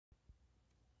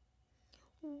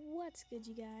What's good,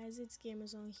 you guys? It's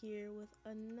Gamerzone here with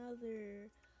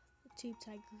another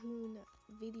Tycoon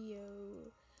video.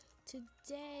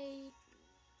 Today,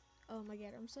 oh my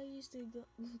god, I'm so used to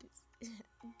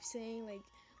saying like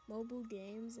mobile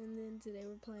games, and then today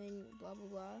we're playing blah blah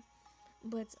blah.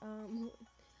 But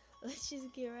let's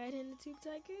just get right into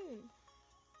Tycoon.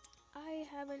 I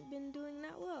haven't been doing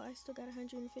that well. I still got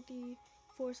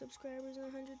 154 subscribers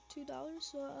and $102.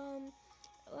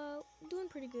 So doing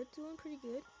pretty good.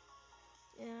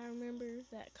 And I remember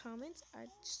that comment. I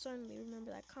certainly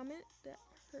remember that comment, that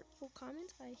hurtful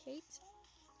comment. I hate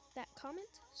that comment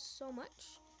so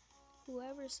much.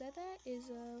 Whoever said that is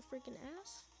a freaking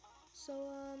ass. So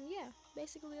yeah,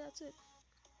 basically that's it.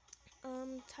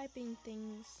 Typing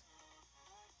things.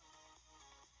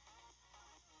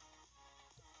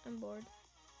 I'm bored.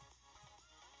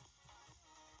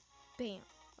 Bam.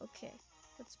 Okay.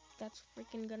 That's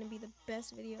freaking gonna be the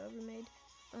best video ever made.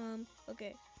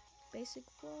 Okay. Basic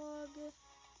vlog.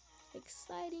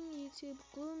 Exciting YouTube.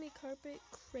 Gloomy carpet.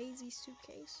 Crazy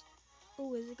suitcase.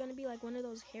 Oh, is it gonna be like one of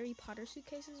those Harry Potter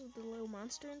suitcases with the little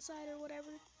monster inside or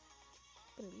whatever?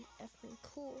 It's gonna be effing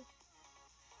cool.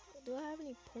 Do I have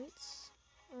any points?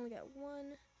 I only got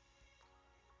one.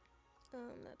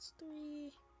 That's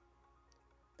 3.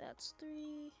 That's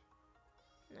 3.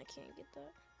 And I can't get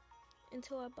that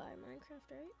until I buy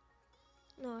Minecraft, right?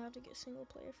 No, I have to get single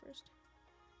player first.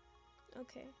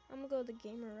 Okay, I'm gonna go the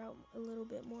gamer route a little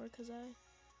bit more because I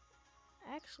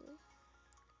actually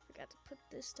forgot to put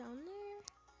this down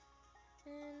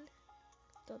there and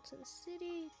go to the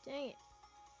city. Dang it.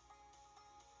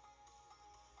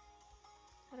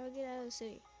 How do I get out of the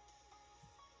city?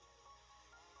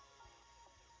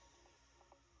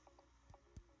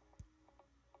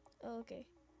 Oh, okay.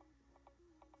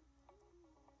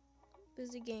 This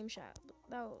is a game shop.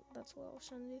 That's what I was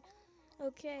trying to do.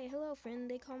 Okay, hello friend.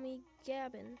 They call me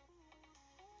Gavin.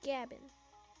 Gavin.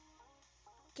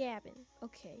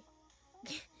 Okay.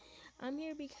 I'm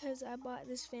here because I bought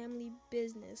this family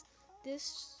business.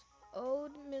 This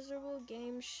old miserable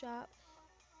game shop.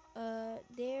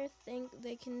 They think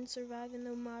they can survive in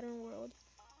the modern world.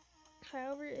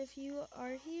 However, if you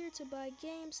are here to buy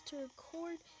games to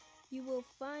record, you will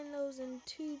find those in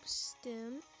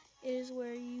TubeStem. It is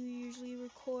where you usually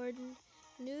record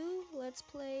new Let's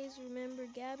Plays. Remember,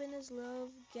 Gavin is love,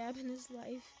 Gavin is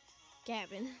life.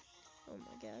 Gavin. Oh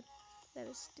my god, that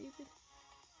is stupid.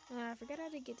 I forgot how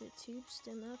to get to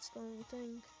TubeStem. That's the only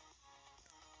thing.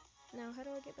 Now, how do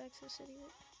I get back to the city?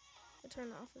 Return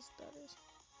to office, that is.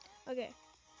 Okay.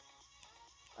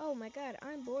 Oh my god,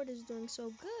 I'm bored is doing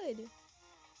so good.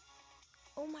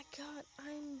 Oh my god,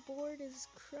 I'm bored is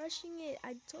crushing it.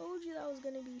 I told you that was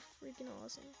gonna be freaking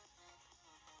awesome.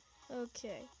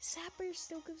 Okay. Sapper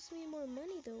still gives me more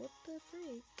money though. What the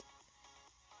freak?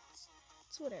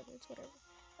 It's whatever.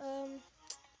 How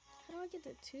do I get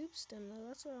the TubeStem though?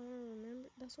 That's what I want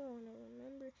to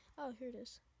remember. Oh, here it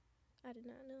is. I did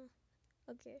not know.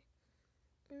 Okay.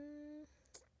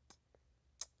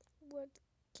 What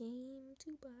game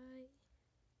to buy?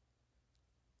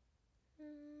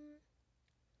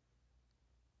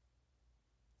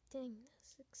 Dang,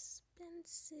 that's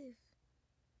expensive.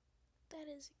 That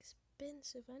is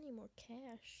expensive. I need more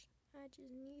cash. I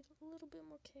just need a little bit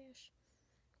more cash.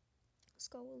 Let's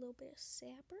go with a little bit of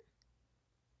Sapper.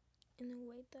 And then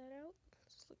wait that out.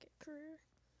 Let's look at career.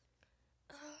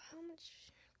 How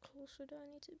much closer do I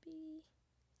need to be?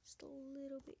 Just a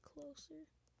little bit closer.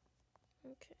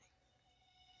 Okay.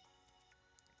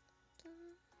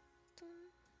 Dun,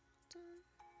 dun, dun.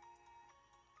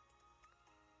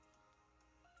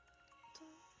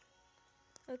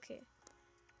 Okay.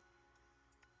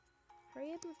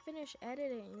 Hurry up and finish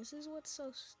editing. This is what's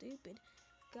so stupid.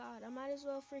 God, I might as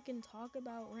well freaking talk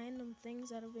about random things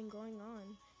that have been going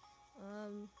on.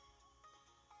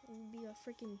 It'll be a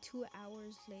freaking 2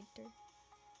 hours later.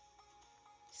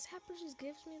 Sapper just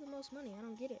gives me the most money. I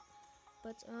don't get it.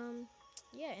 But,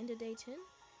 yeah, end of day 10.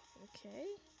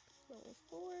 Okay. Level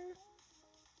 4.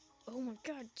 Oh my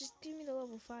god, just give me the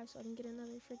level 5 so I can get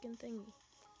another freaking thingy.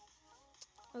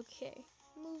 Okay.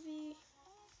 Movie.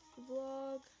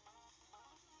 Vlog.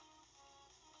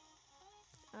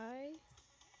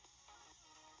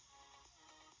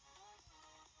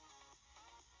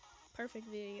 Perfect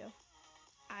video.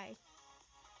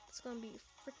 It's gonna be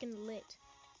freaking lit.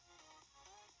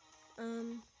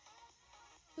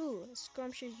 Ooh, a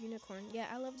scrumptious unicorn. Yeah,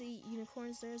 I love to eat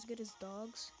unicorns. They're as good as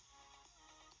dogs.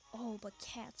 Oh, but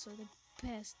cats are the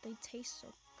best. They taste so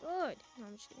good. No,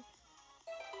 I'm just kidding.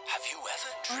 Have you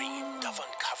ever dreamed of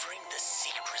uncovering the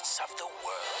secrets of the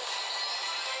world?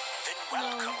 Then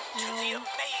Welcome to the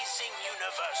amazing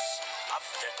universe of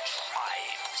the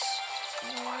tribes.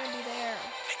 I don't want to be there.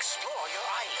 Explore your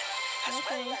island, as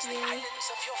well as the islands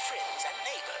of your friends and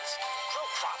neighbors. Grow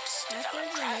crops, develop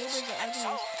crafts, and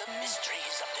solve the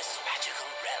mysteries of this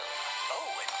magical realm.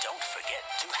 Oh, and don't forget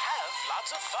to have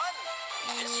lots of fun.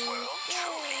 This world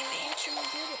truly needs you.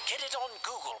 Get it on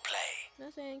Google Play.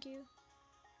 No, thank you.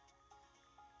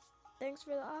 Thanks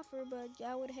for the offer, but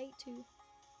I would hate to.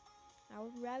 I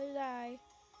would rather die.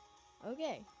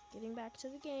 Okay, getting back to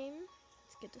the game.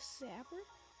 Let's get the sapper.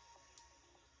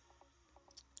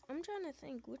 I'm trying to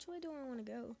think, which way do I want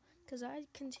to go? Because I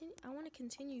want to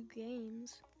continue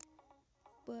games.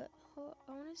 But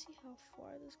I want to see how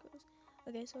far this goes.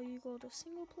 Okay, so you go to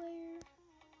single player.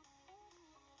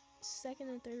 Second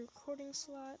and third recording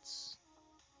slots.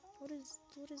 What does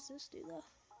this do though?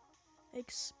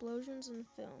 Explosions and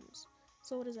films.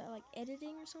 So what is that, like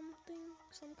editing or something?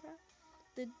 Some crap?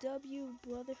 The W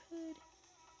Brotherhood.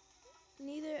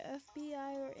 Neither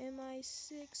FBI or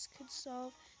MI6 could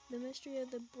solve the mystery of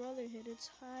the Brotherhood. It's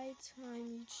high time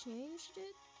you changed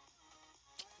it.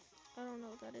 I don't know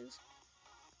what that is.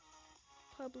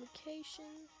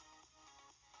 Publication.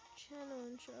 Channel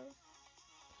intro.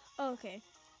 Oh, okay.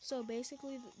 So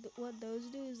basically, what those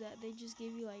do is that they just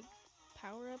give you like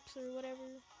power-ups or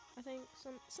whatever. I think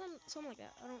something like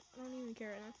that. I don't even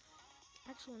care right now. I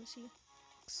actually want to see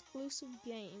exclusive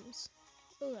games.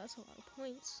 Oh, that's a lot of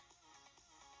points.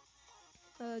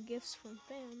 Gifts from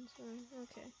fans.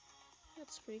 Okay,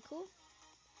 that's pretty cool.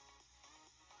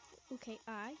 Okay,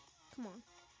 come on.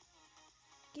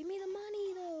 Give me the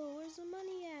money though. Where's the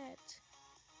money at?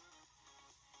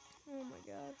 Oh my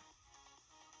god.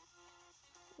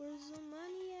 Where's the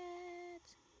money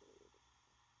at?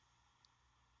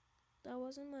 That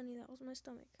wasn't money, that was my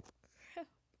stomach.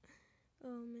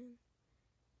 Oh man.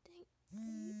 Dang,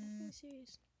 I'm being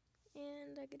serious.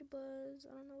 And I get a buzz.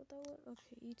 I don't know what that was.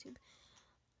 Okay, YouTube.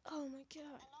 Oh my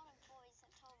god.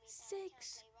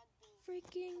 6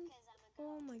 freaking.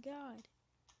 Oh my god.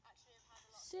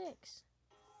 $6.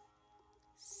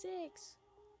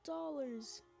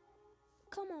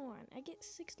 Come on. I get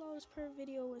 $6 per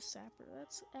video with Sapper.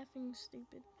 That's effing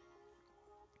stupid.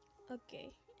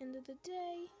 Okay, end of the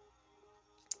day.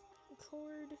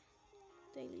 Record.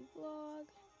 Daily vlog.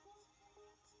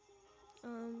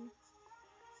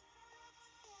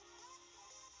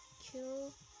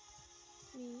 Kill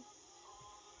me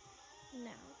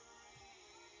now.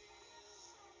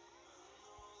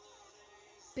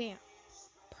 Bam.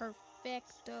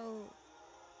 Perfecto.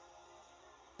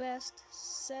 Best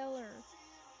seller.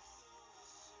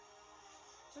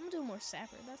 I'm gonna do more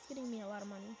Sapper. That's getting me a lot of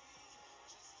money.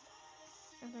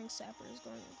 I think Sapper is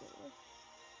going a good way.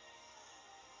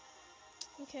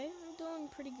 Okay, I'm doing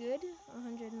pretty good.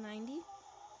 190.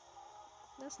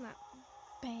 That's not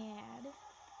bad.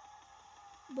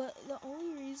 But the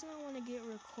only reason I want to get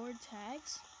record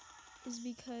tags is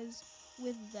because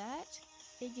with that,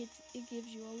 it gives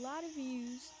you a lot of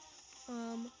views,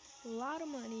 a lot of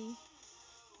money,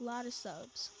 a lot of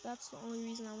subs. That's the only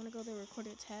reason I want to go the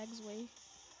recorded tags way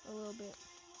a little bit.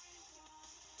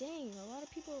 Dang, a lot of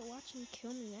people are watching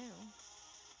Kill Me Now.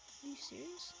 Are you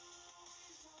serious?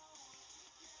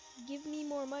 Give me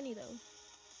more money though.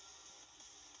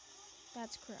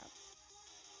 That's crap.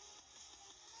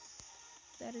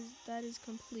 That is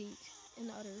complete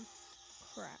and utter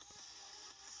crap.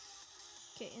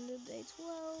 Okay, end of day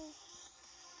 12.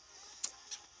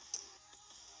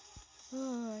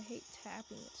 Oh, I hate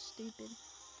tapping. It's stupid.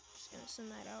 Just gonna send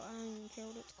that out. I don't even care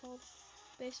what it's called.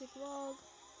 Basic vlog.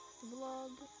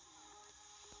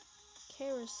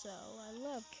 Carousel. I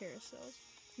love carousels.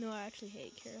 No, I actually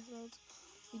hate carousels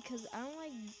because I don't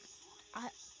like. I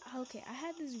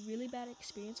had this really bad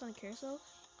experience on a carousel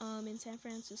in San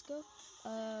Francisco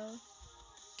a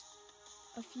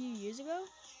few years ago.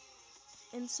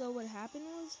 And so what happened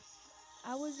was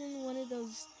I was in one of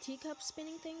those teacup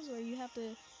spinning things where you have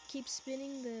to keep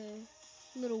spinning the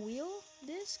little wheel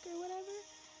disc or whatever.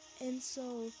 And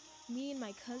so me and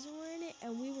my cousin were in it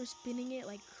and we were spinning it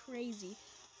like crazy.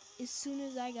 As soon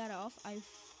as I got off,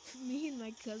 me and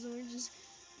my cousin were just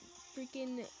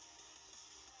freaking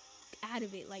out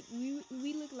of it. Like we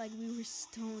looked like we were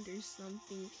stoned or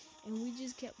something, and we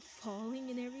just kept falling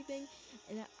and everything.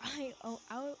 And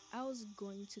I was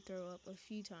going to throw up a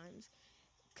few times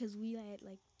because we had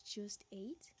like just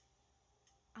ate.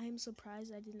 I am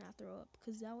surprised I did not throw up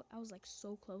because I was like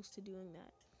so close to doing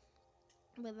that.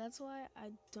 But that's why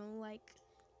I don't like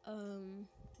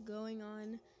going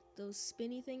on those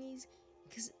spinny thingies,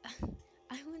 because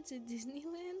I went to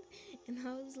Disneyland and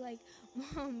I was like,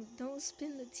 Mom, don't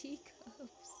spin the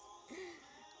teacups.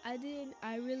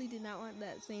 I really did not want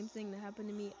that same thing to happen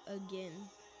to me again.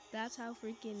 That's how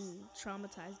freaking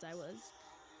traumatized I was.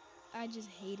 I just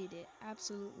hated it.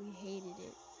 Absolutely hated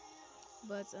it.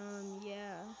 But,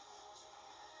 yeah.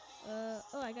 Oh,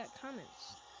 I got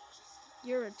comments.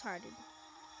 You're retarded.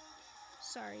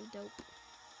 Sorry, dope.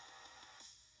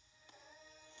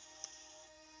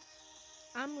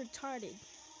 I'm retarded.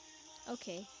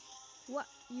 Okay. What?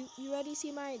 You ready to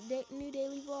see my new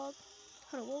daily vlog?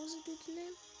 Hold on, what was the dude's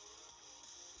name?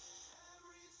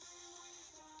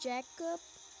 Jacob?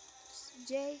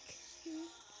 Jake?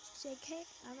 JK?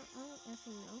 I don't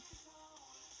effing know.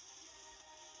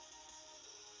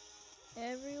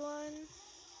 Everyone.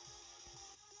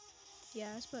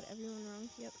 Yeah, I spelled everyone wrong.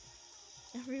 Yep.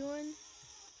 Everyone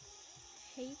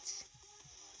hates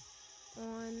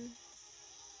on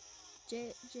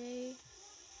Jacob.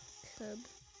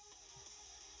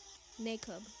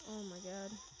 Nacob. Oh my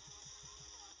god.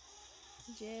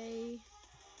 Jacob.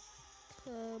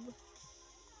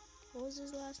 What was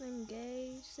his last name?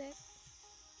 Gay Sec?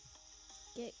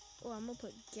 Gay. Oh, I'm gonna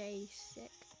put Gay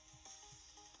Sec.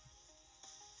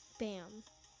 Bam.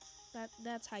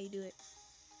 That's how you do it.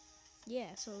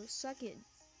 Yeah, so suck it,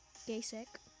 Gay Sec.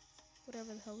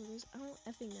 Whatever the hell it is. I don't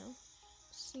effing know.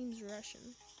 Seems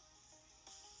Russian.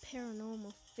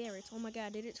 Paranormal ferret. Oh my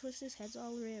god, did it twist his heads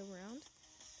all the way around?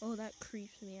 Oh, that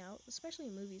creeps me out. Especially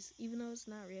in movies. Even though it's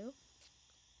not real.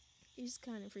 It's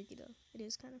kind of freaky though. It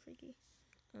is kind of freaky.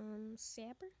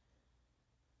 Sapper?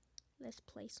 Let's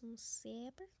play some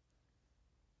Sapper.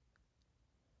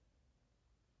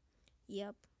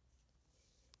 Yep.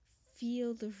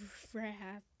 Feel the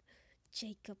wrath,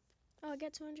 Jacob. Oh, I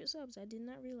got 200 subs. I did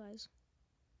not realize.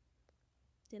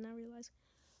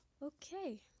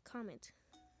 Okay, comment.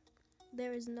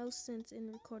 There is no sense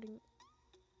in recording.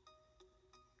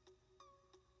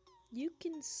 You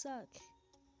can suck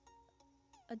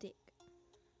a dick.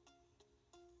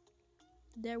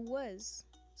 There was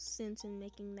sense in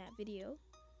making that video,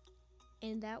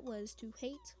 and that was to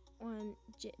hate on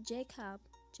Jacob.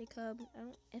 I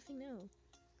don't effing know.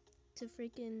 To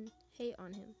freaking hate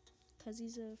on him, cause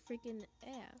he's a freaking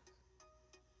ass.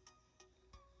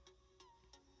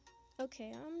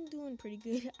 Okay, I'm doing pretty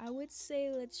good. I would say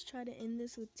let's try to end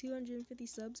this with 250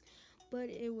 subs, but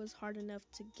it was hard enough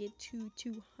to get to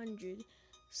 200.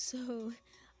 So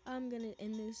I'm gonna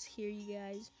end this here, you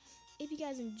guys. If you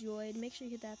guys enjoyed, make sure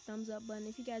you hit that thumbs up button.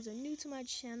 If you guys are new to my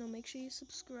channel, make sure you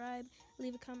subscribe.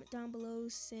 Leave a comment down below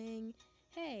saying,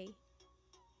 hey,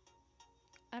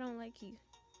 I don't like you.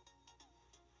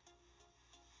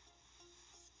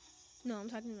 No,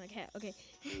 I'm talking to my cat. Okay,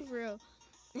 for real.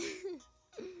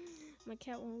 My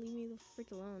cat won't leave me the frick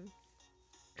alone.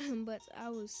 But I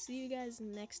will see you guys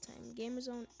next time.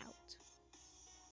 Gamerzone out.